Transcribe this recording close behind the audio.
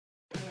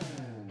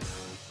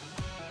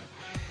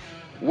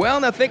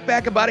Well, now think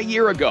back about a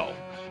year ago.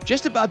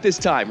 Just about this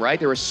time, right?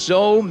 There were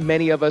so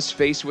many of us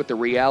faced with the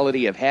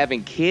reality of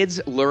having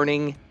kids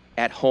learning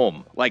at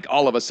home, like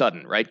all of a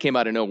sudden, right? Came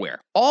out of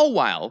nowhere. All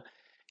while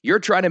you're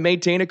trying to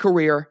maintain a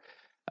career,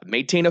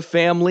 maintain a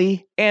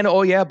family, and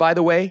oh yeah, by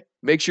the way,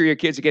 make sure your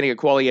kids are getting a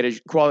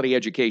quality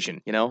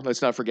education.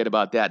 Let's not forget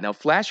about that. Now,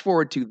 flash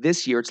forward to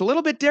this year, it's a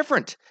little bit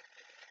different.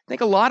 I think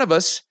a lot of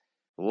us,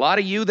 a lot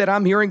of you that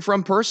I'm hearing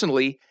from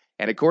personally,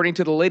 and according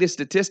to the latest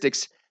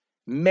statistics,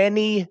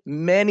 many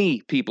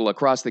people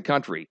across the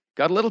country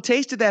got a little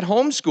taste of that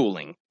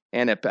homeschooling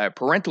and a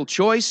parental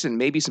choice and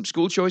maybe some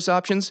school choice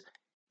options.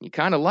 You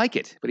kind of like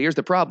it, but here's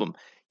the problem.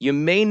 You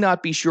may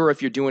not be sure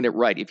if you're doing it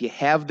right. If you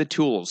have the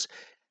tools,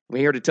 we're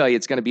here to tell you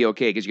it's going to be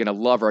okay because you're going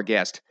to love our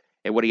guest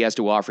and what he has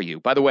to offer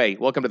you. By the way,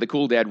 welcome to the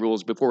Cool Dad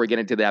Rules. Before we get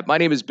into that, my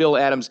name is Bill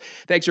Adams.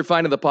 Thanks for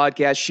finding the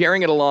podcast,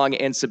 sharing it along,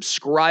 and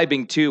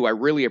subscribing too. I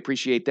really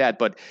appreciate that,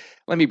 but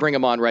let me bring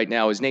him on right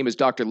now. His name is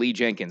Dr. Lee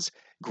Jenkins.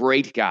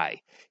 Great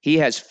guy. He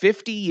has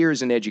 50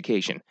 years in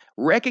education,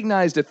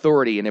 recognized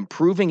authority in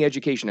improving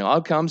educational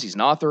outcomes. He's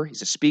an author,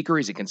 he's a speaker,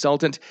 he's a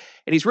consultant,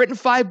 and he's written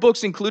 5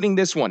 books, including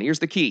this one. Here's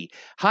the key: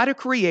 How to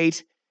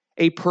Create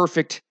a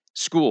Perfect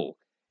School.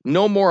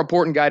 No more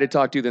important guy to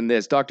talk to than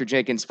this. Dr.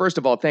 Jenkins, first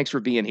of all, thanks for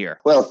being here.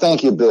 Well,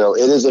 thank you, Bill.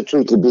 It is a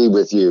treat to be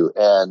with you.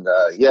 And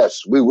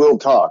yes, we will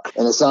talk.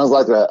 And it sounds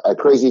like a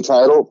crazy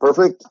title,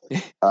 perfect,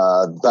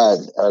 but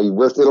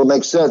it'll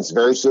make sense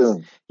very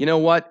soon. You know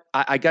what?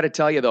 I got to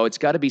tell you, though, it's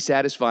got to be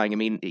satisfying. I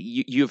mean,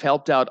 you've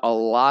helped out a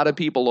lot of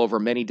people over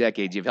many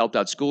decades. You've helped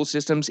out school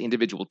systems,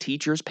 individual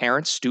teachers,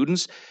 parents,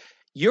 students.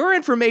 Your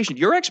information,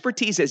 your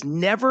expertise has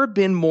never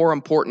been more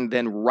important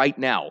than right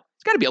now.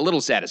 It's got to be a little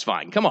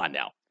satisfying. Come on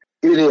now.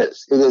 It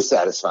is. It is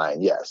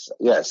satisfying.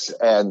 Yes.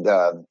 And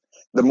the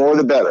more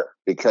the better,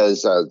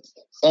 because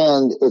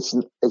and it's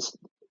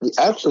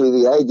actually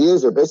the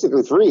ideas are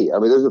basically free. I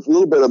mean, there's a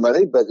little bit of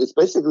money, but it's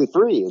basically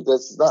free.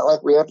 It's not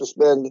like we have to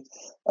spend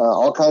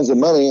all kinds of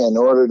money in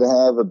order to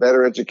have a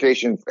better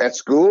education at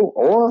school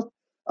or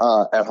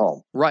at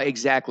home. Right,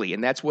 exactly.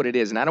 And that's what it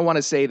is. And I don't want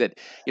to say that,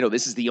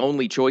 this is the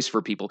only choice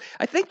for people.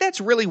 I think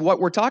that's really what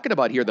we're talking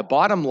about here. The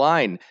bottom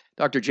line,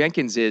 Dr.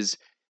 Jenkins, is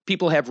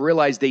people have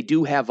realized they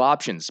do have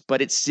options,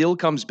 but it still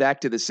comes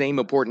back to the same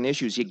important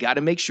issues. You got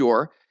to make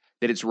sure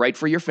that it's right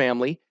for your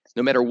family,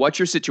 no matter what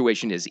your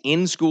situation is,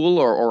 in school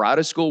or out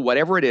of school,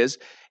 whatever it is.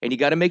 And you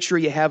got to make sure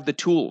you have the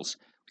tools.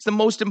 It's the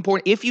most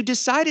important. If you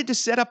decided to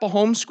set up a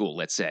homeschool,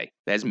 let's say,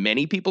 as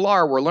many people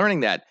are, we're learning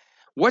that.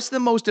 What's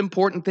the most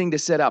important thing to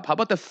set up? How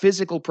about the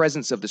physical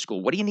presence of the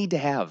school? What do you need to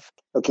have?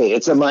 Okay,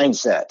 it's a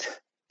mindset.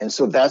 And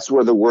so that's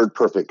where the word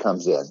perfect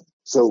comes in.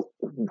 So,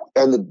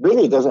 and it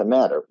really doesn't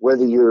matter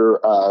whether you're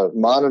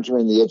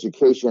monitoring the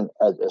education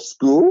at a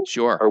school,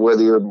 sure, or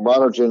whether you're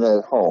monitoring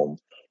at home.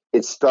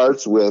 It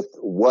starts with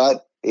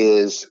what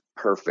is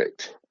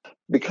perfect.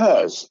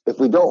 Because if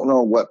we don't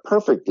know what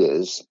perfect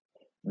is,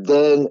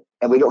 then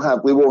we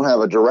won't have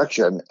a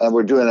direction, and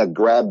we're doing a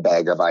grab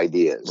bag of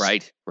ideas.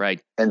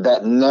 Right. And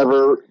that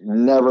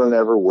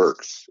never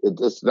works.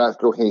 It's not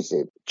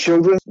cohesive.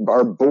 Children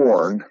are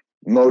born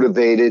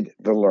motivated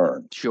to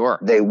learn. Sure.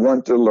 They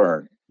want to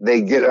learn. They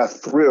get a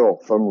thrill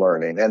from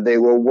learning, and they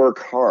will work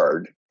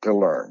hard to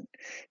learn.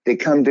 They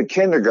come to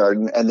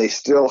kindergarten, and they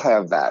still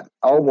have that.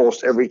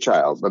 Almost every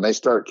child, when they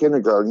start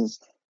kindergarten,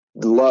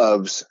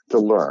 loves to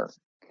learn.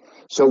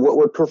 So what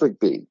would perfect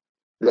be?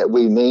 That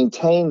we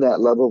maintain that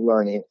level of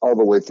learning all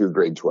the way through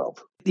grade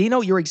 12.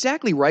 You're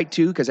exactly right,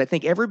 too, because I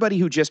think everybody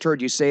who just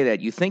heard you say that,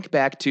 you think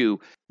back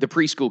to the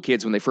preschool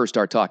kids when they first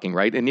start talking,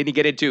 right? And then you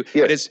get into,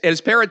 yes.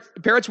 as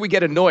parents, we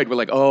get annoyed. We're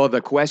like, oh, the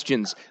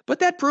questions. But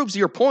that proves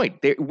your point.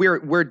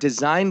 We're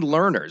designed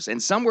learners,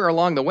 and somewhere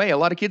along the way, a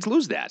lot of kids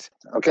lose that.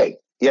 Okay,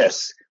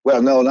 yes.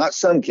 Well, no, not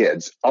some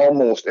kids.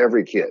 Almost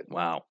every kid.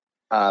 Wow.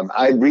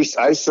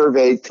 I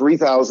surveyed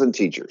 3,000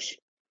 teachers,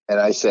 and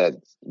I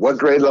said, what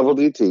grade level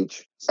do you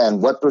teach?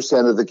 And what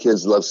percent of the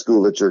kids love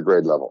school at your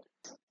grade level?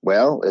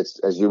 Well, it's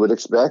as you would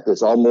expect.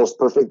 It's almost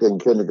perfect in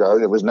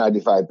kindergarten. It was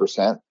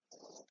 95%.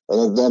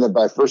 And then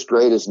by first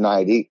grade, it's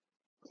 90.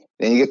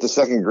 Then you get to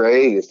second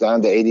grade, it's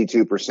down to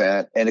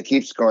 82%. And it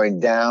keeps going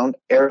down.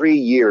 Every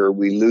year,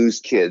 we lose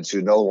kids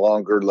who no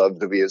longer love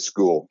to be at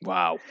school.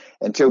 Wow.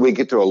 Until we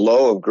get to a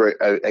low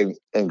of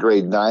in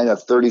grade 9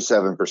 of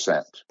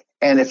 37%.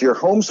 And if you're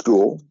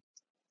homeschool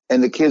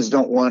and the kids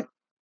don't want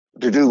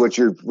to do what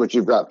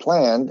you've got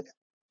planned,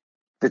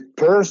 the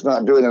parent's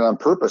not doing it on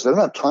purpose. They're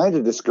not trying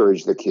to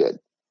discourage the kid.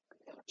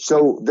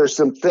 So there's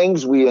some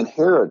things we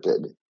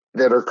inherited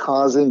that are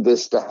causing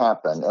this to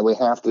happen, and we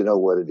have to know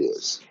what it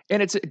is.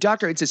 And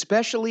it's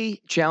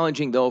especially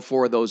challenging, though,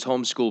 for those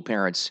homeschool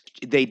parents.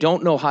 They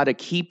don't know how to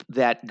keep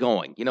that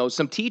going.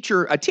 A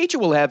teacher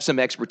will have some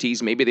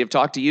expertise. Maybe they've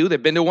talked to you.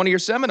 They've been to one of your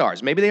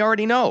seminars. Maybe they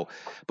already know.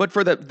 But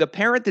for the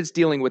parent that's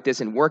dealing with this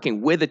and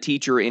working with a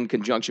teacher in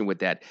conjunction with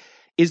that,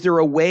 is there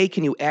a way,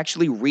 can you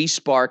actually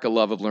re-spark a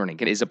love of learning?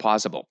 Is it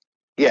possible?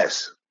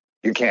 Yes,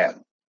 you can.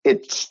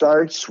 It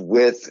starts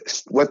with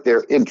what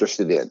they're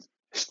interested in.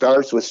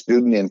 Starts with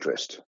student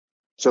interest.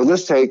 So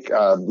let's take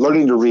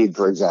learning to read,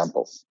 for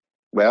example.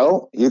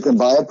 Well, you can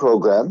buy a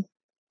program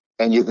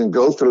and you can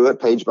go through it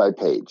page by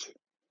page.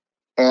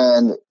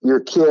 And your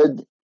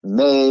kid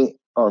may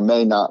or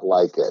may not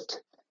like it.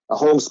 A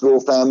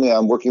homeschool family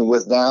I'm working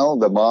with now,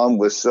 the mom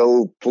was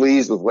so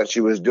pleased with what she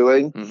was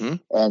doing. Mm-hmm.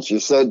 And she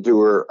said to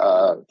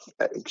her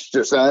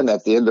son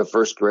at the end of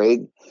first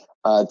grade,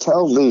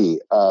 tell Lee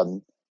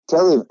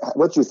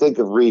what you think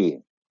of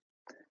reading.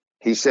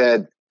 He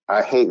said,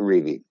 I hate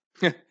reading.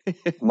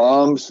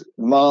 Mom's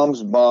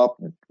mouth,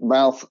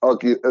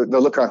 the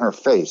look on her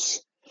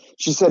face.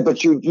 She said,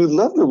 but you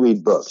love to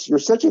read books. You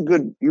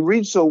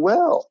read so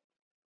well.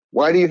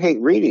 Why do you hate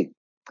reading?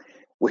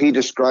 Well, he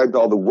described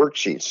all the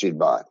worksheets she'd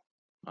bought.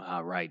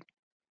 Right.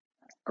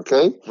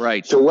 Okay.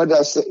 Right. So what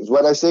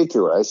I say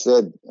to her, I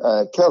said,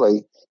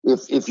 Kelly,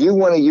 if you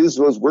want to use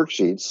those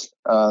worksheets,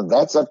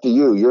 that's up to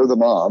you. You're the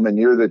mom and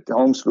you're the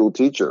homeschool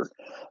teacher.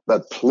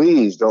 But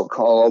please don't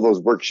call all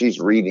those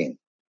worksheets reading.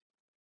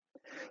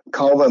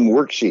 Call them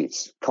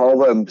worksheets. Call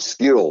them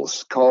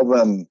skills. Call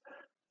them,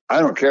 I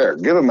don't care.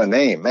 Give them a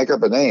name. Make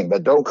up a name,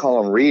 but don't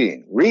call them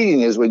reading.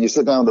 Reading is when you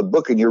sit down with a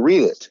book and you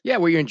read it. Yeah,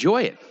 where you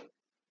enjoy it.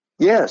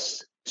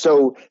 Yes.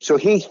 So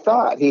he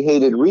thought he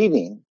hated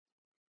reading,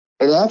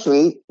 and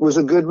actually was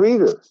a good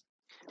reader.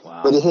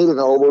 Wow. But he hated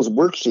all those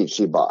worksheets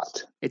he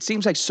bought. It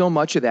seems like so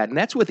much of that, and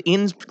that's with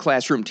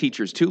in-classroom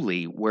teachers too,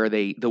 Lee, where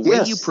the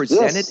way you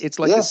present it, it's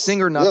like the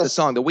singer, not the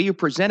song. The way you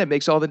present it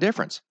makes all the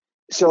difference.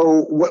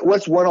 So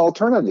what's one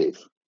alternative?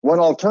 One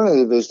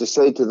alternative is to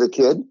say to the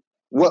kid,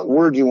 what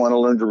word do you want to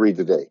learn to read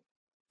today?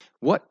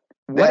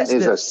 That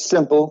is a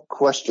simple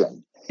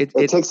question.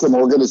 It takes some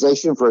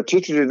organization for a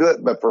teacher to do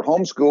it, but for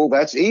homeschool,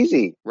 that's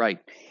easy. Right.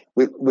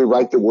 We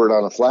write the word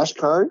on a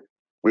flashcard.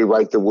 We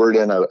write the word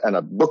in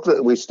a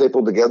booklet. We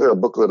staple together a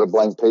booklet of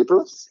blank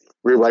paper.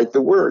 We write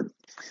the word.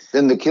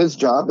 Then the kid's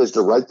job is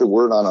to write the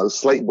word on a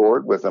slate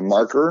board with a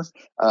marker,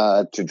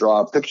 to draw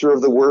a picture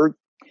of the word,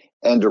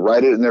 and to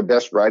write it in their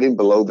best writing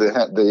below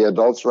the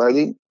adult's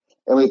writing,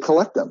 and we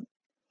collect them.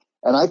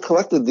 And I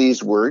collected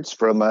these words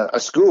from a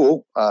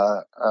school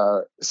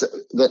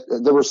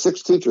there were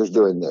 6 teachers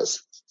doing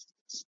this.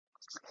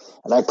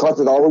 And I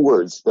collected all the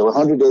words. There were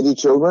 180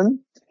 children.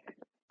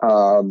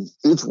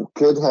 Each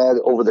kid had,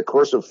 over the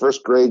course of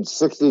first grade,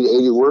 60 to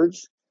 80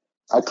 words.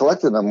 I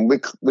collected them.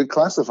 We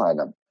classified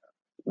them.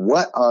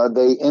 What are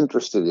they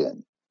interested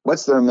in?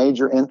 What's their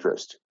major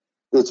interest?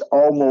 It's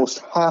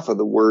almost half of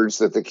the words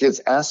that the kids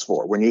ask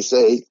for. When you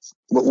say,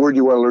 what word do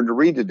you want to learn to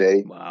read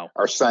today? Wow.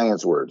 Are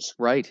science words.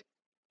 Right.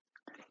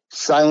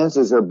 Science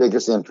is their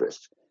biggest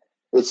interest.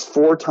 It's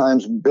 4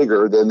 times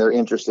bigger than their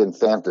interest in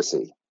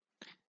fantasy.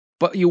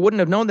 But you wouldn't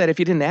have known that if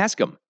you didn't ask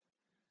them.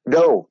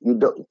 No, you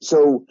don't.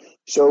 So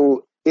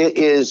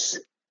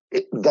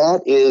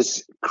that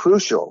is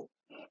crucial.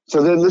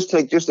 So then let's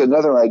take just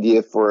another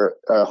idea for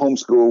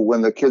homeschool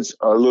when the kids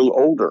are a little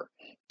older.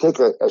 Take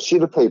a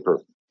sheet of paper,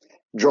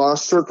 draw a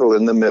circle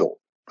in the middle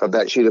of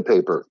that sheet of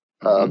paper,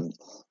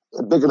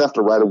 big enough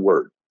to write a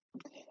word.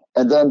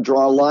 And then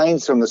draw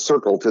lines from the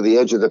circle to the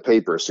edge of the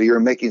paper. So you're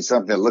making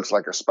something that looks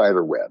like a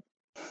spider web.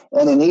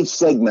 And in each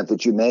segment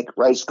that you make,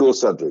 write school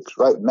subjects,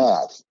 write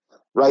math,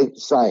 write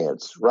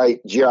science,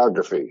 write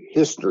geography,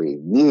 history,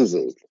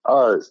 music,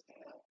 art.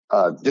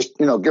 Just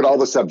get all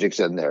the subjects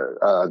in there.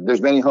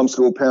 There's many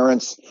homeschool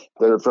parents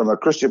that are, from a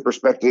Christian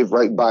perspective,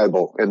 write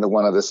Bible in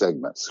one of the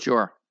segments.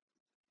 Sure.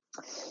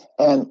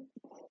 And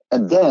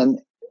then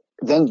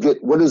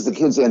get, what is the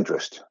kid's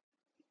interest?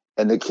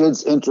 And the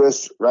kid's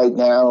interest right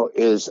now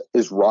is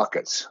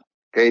rockets.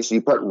 Okay, so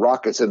you put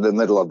rockets in the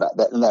middle of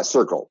that in that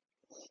circle.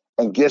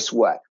 And guess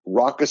what?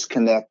 Rockets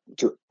connect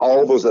to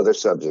all those other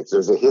subjects.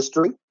 There's a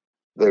history,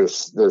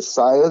 there's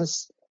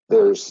science,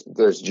 there's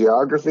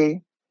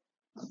geography,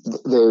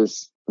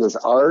 there's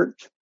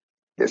art,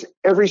 there's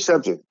every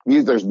subject.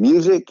 There's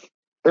music,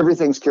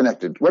 everything's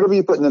connected. Whatever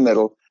you put in the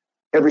middle,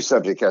 every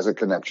subject has a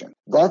connection.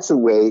 That's a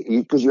way,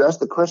 because you asked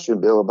the question,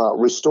 Bill, about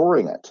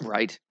restoring it.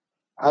 Right.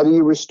 How do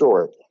you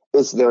restore it?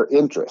 It's their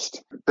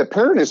interest. The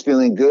parent is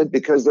feeling good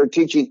because they're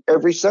teaching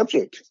every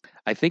subject.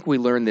 I think we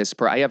learned this.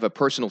 I have a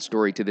personal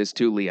story to this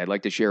too, Lee. I'd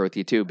like to share with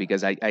you too,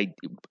 because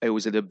it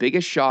was the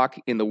biggest shock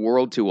in the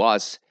world to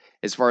us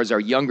as far as our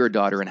younger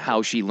daughter and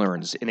how she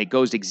learns. And it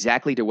goes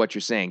exactly to what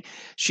you're saying.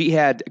 She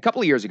had, a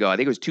couple of years ago, I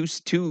think it was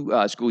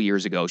two school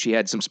years ago, she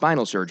had some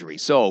spinal surgery.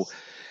 So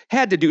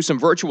had to do some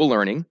virtual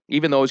learning,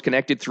 even though it was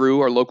connected through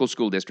our local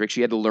school district.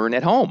 She had to learn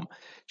at home.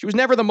 She was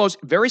never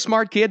very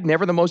smart kid,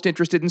 never the most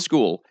interested in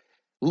school.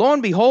 Lo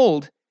and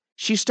behold,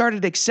 she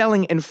started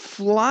excelling and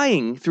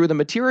flying through the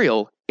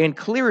material, and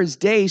clear as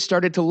day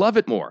started to love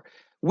it more.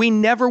 We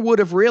never would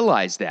have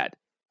realized that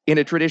in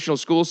a traditional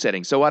school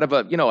setting. So out of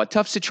a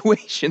tough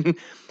situation,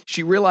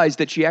 she realized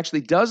that she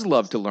actually does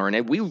love to learn,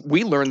 and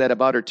we learned that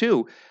about her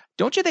too.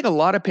 Don't you think a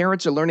lot of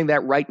parents are learning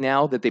that right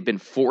now, that they've been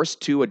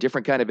forced to a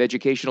different kind of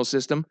educational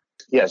system?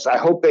 Yes, I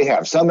hope they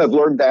have. Some have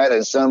learned that,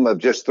 and some have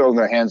just thrown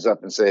their hands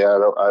up and say,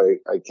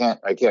 I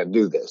can't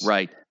do this.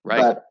 Right.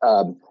 But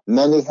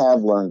many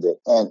have learned it.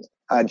 And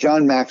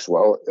John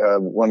Maxwell,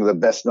 one of the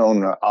best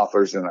known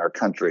authors in our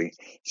country,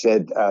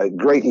 said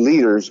great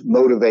leaders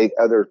motivate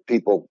other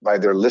people by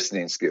their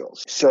listening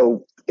skills.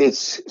 So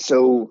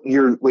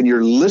when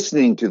you're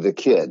listening to the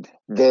kid,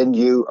 then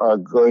you are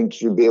going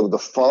to be able to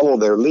follow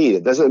their lead.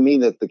 It doesn't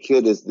mean that the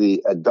kid is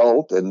the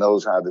adult and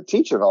knows how to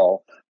teach it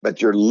all,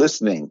 but you're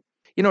listening.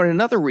 And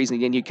another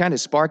reason, and you kind of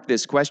sparked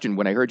this question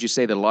when I heard you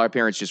say that a lot of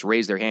parents just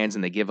raise their hands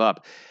and they give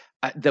up.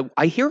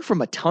 I hear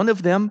from a ton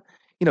of them,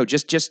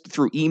 just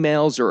through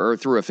emails or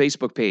through a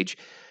Facebook page.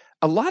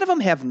 A lot of them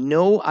have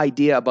no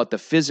idea about the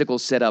physical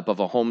setup of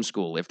a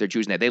homeschool if they're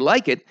choosing that. They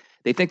like it.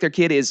 They think their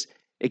kid is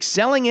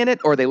excelling in it,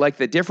 or they like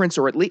the difference,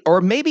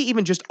 or maybe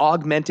even just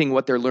augmenting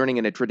what they're learning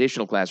in a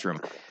traditional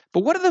classroom. But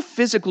what are the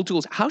physical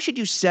tools? How should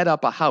you set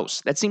up a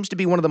house? That seems to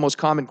be one of the most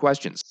common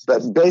questions.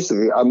 But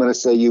basically, I'm going to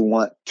say you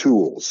want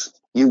tools.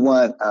 You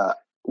want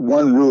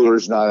one ruler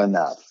is not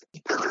enough.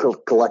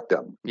 Collect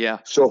them. Yeah.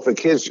 So if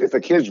a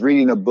kid's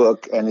reading a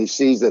book and he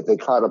sees that they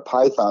caught a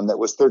python that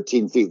was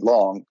 13 feet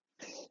long,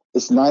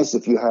 it's nice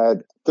if you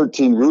had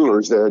 13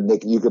 rulers there and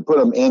you could put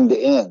them end to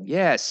end.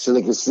 Yes. So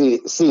they can see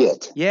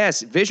it.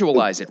 Yes.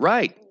 Visualize it.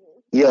 Right.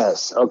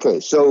 Yes. Okay.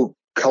 So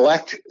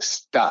collect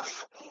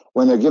stuff.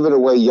 When they're giving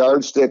away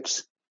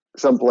yardsticks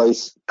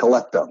someplace,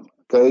 collect them.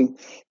 Okay.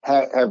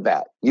 Have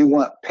that. You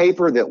want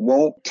paper that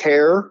won't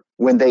tear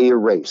when they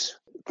erase.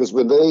 Because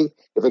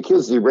if a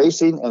kid's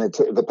erasing and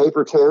the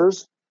paper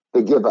tears,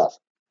 they give up.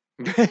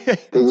 They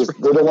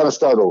don't want to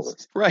start over.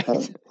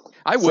 Right.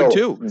 I would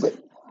too.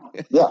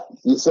 Yeah.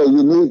 So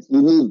you need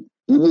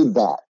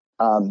that.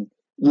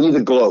 You need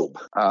a globe.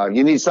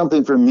 You need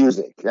something for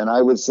music, and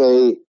I would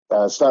say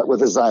start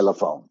with a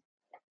xylophone.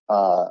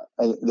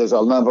 And there's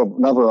a number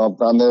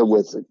on there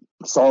with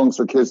songs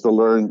for kids to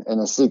learn in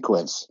a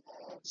sequence.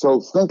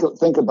 So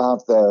think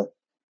about the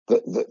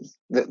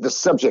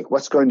subject.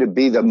 What's going to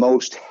be the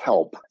most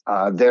help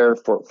there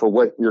for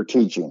what you're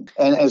teaching?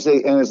 And as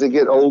they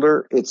get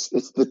older, it's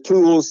the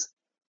tools.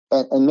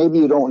 And maybe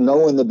you don't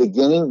know in the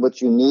beginning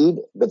what you need,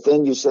 but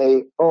then you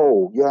say,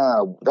 oh,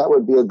 yeah, that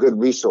would be a good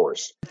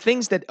resource.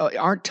 Things that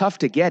aren't tough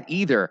to get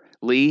either,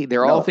 Lee.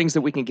 They're all things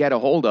that we can get a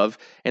hold of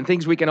and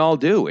things we can all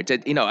do.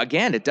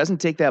 Again, it doesn't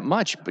take that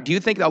much. But do you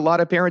think a lot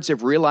of parents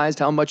have realized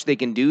how much they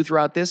can do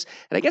throughout this?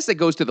 And I guess that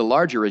goes to the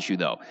larger issue,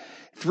 though.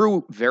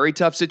 Through very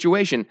tough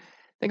situation,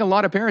 I think a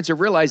lot of parents have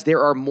realized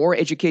there are more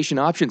education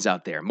options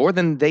out there, more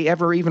than they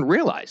ever even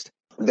realized.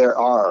 There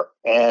are,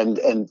 and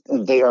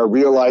they are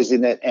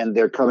realizing it, and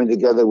they're coming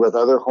together with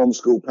other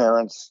homeschool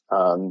parents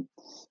and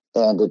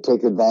to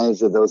take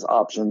advantage of those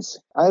options.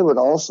 I would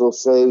also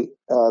say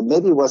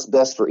maybe what's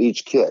best for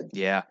each kid.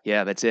 Yeah,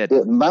 that's it.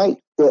 It might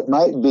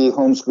be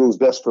homeschool's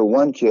best for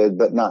one kid,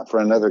 but not for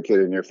another kid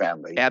in your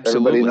family.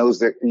 Absolutely.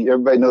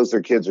 Everybody knows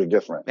their kids are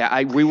different.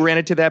 Yeah, we ran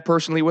into that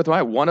personally with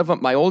one of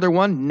them. My older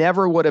one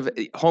never would have,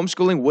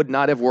 homeschooling would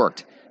not have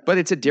worked. But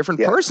it's a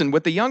different person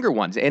with the younger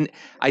ones. And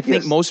I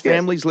think most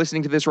families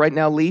listening to this right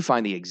now, Lee,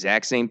 find the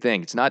exact same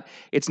thing.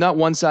 It's not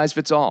one size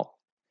fits all.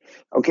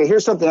 Okay,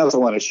 here's something else I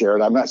want to share.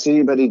 And I'm not seeing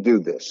anybody do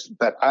this,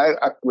 but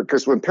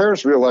because when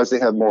parents realize they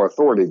have more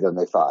authority than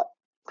they thought.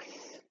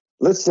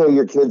 Let's say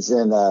your kid's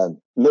in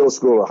middle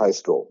school or high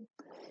school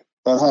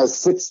and has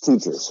 6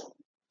 teachers,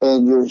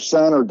 and your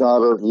son or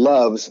daughter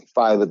loves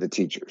 5 of the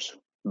teachers.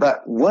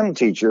 But one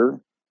teacher,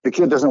 the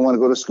kid doesn't want to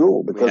go to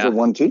school because of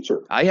one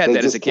teacher. I had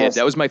that as a kid.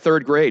 That was my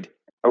 3rd grade.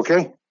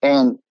 Okay.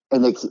 And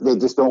they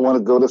just don't want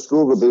to go to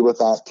school to be with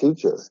that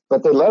teacher.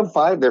 But they love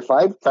 5. They're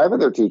 5 of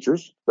their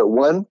teachers. But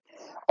one,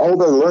 all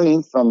they're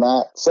learning from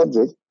that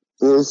subject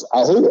is I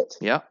hate it.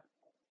 Yeah.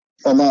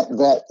 And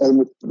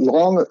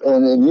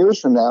and in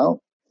years from now,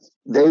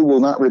 they will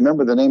not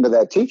remember the name of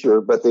that teacher,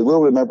 but they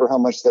will remember how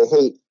much they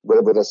hate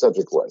whatever the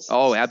subject was.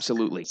 Oh,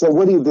 absolutely. So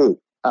what do you do?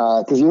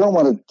 Because you don't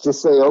want to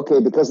just say, okay,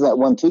 because of that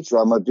one teacher,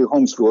 I'm going to do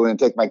homeschooling and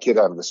take my kid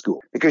out of the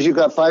school. Because you've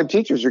got 5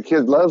 teachers your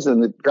kid loves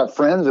and got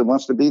friends and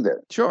wants to be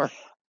there. Sure.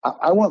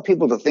 I want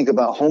people to think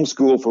about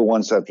homeschool for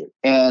one subject.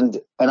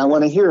 And I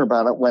want to hear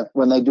about it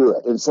when they do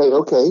it and say,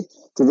 okay,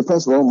 to the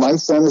principal, my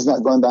son is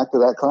not going back to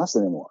that class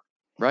anymore.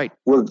 Right.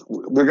 We're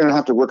going to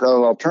have to work out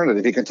an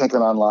alternative. He can take it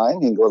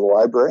online. He can go to the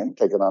library and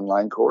take an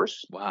online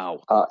course.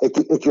 Wow.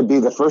 It could be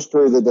the first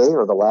period of the day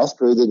or the last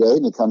period of the day,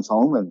 and he comes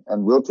home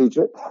and we'll teach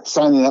it.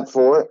 Signing up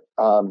for it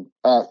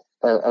at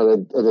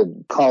a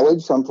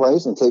college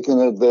someplace and taking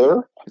it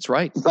there. That's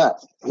right.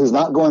 But he's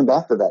not going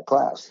back to that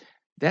class.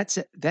 That's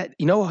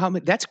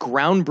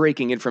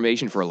groundbreaking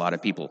information for a lot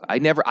of people. I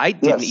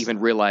didn't even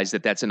realize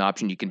that that's an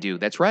option you can do.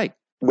 That's right.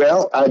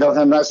 Well,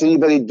 I'm not seeing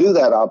anybody do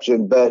that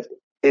option, but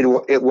it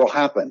will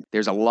happen.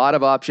 There's a lot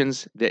of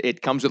options.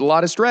 It comes with a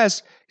lot of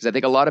stress because I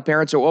think a lot of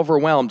parents are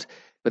overwhelmed,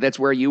 but that's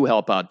where you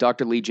help out.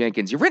 Dr. Lee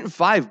Jenkins, you've written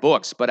 5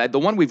 books, but the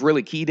one we've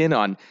really keyed in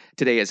on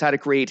today is how to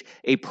create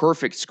a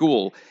perfect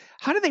school.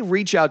 How do they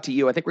reach out to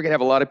you? I think we're going to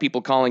have a lot of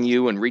people calling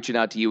you and reaching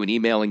out to you and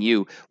emailing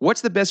you.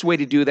 What's the best way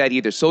to do that,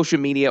 either social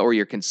media or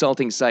your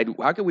consulting site?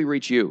 How can we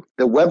reach you?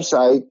 The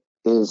website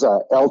is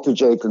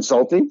L2J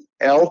Consulting,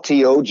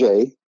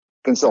 LTOJ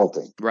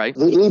Consulting. Right.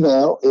 The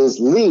email is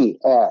Lee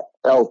at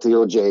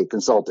LTOJ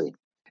Consulting.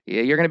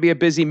 Yeah, you're going to be a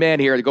busy man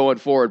here going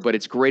forward, but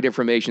it's great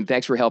information.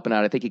 Thanks for helping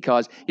out. I think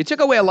you took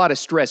away a lot of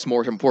stress,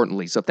 more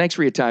importantly. So thanks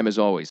for your time as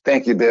always.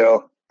 Thank you,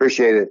 Bill.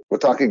 Appreciate it. We'll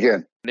talk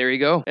again. There you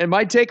go. And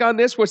my take on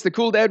this, what's the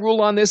cool dad rule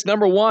on this?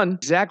 Number one,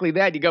 exactly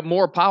that. You got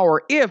more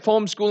power. If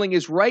homeschooling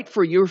is right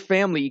for your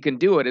family, you can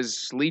do it,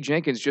 as Lee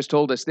Jenkins just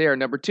told us there.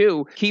 Number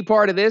two, key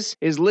part of this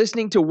is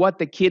listening to what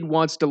the kid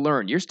wants to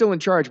learn. You're still in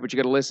charge, but you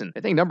got to listen. I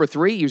think number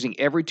three, using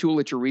every tool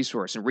at your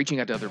resource and reaching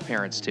out to other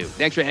parents too.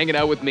 Thanks for hanging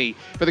out with me.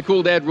 For the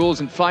Cool Dad Rules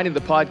and finding the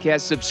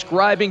podcast,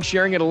 subscribing,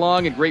 sharing it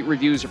along, and great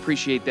reviews.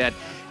 Appreciate that.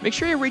 Make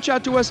sure you reach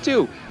out to us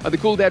too on the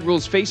Cool Dad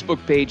Rules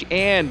Facebook page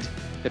and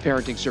the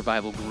Parenting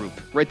Survival Group.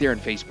 Right there on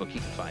Facebook,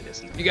 you can find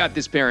us. You got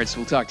this, parents.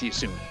 We'll talk to you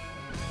soon.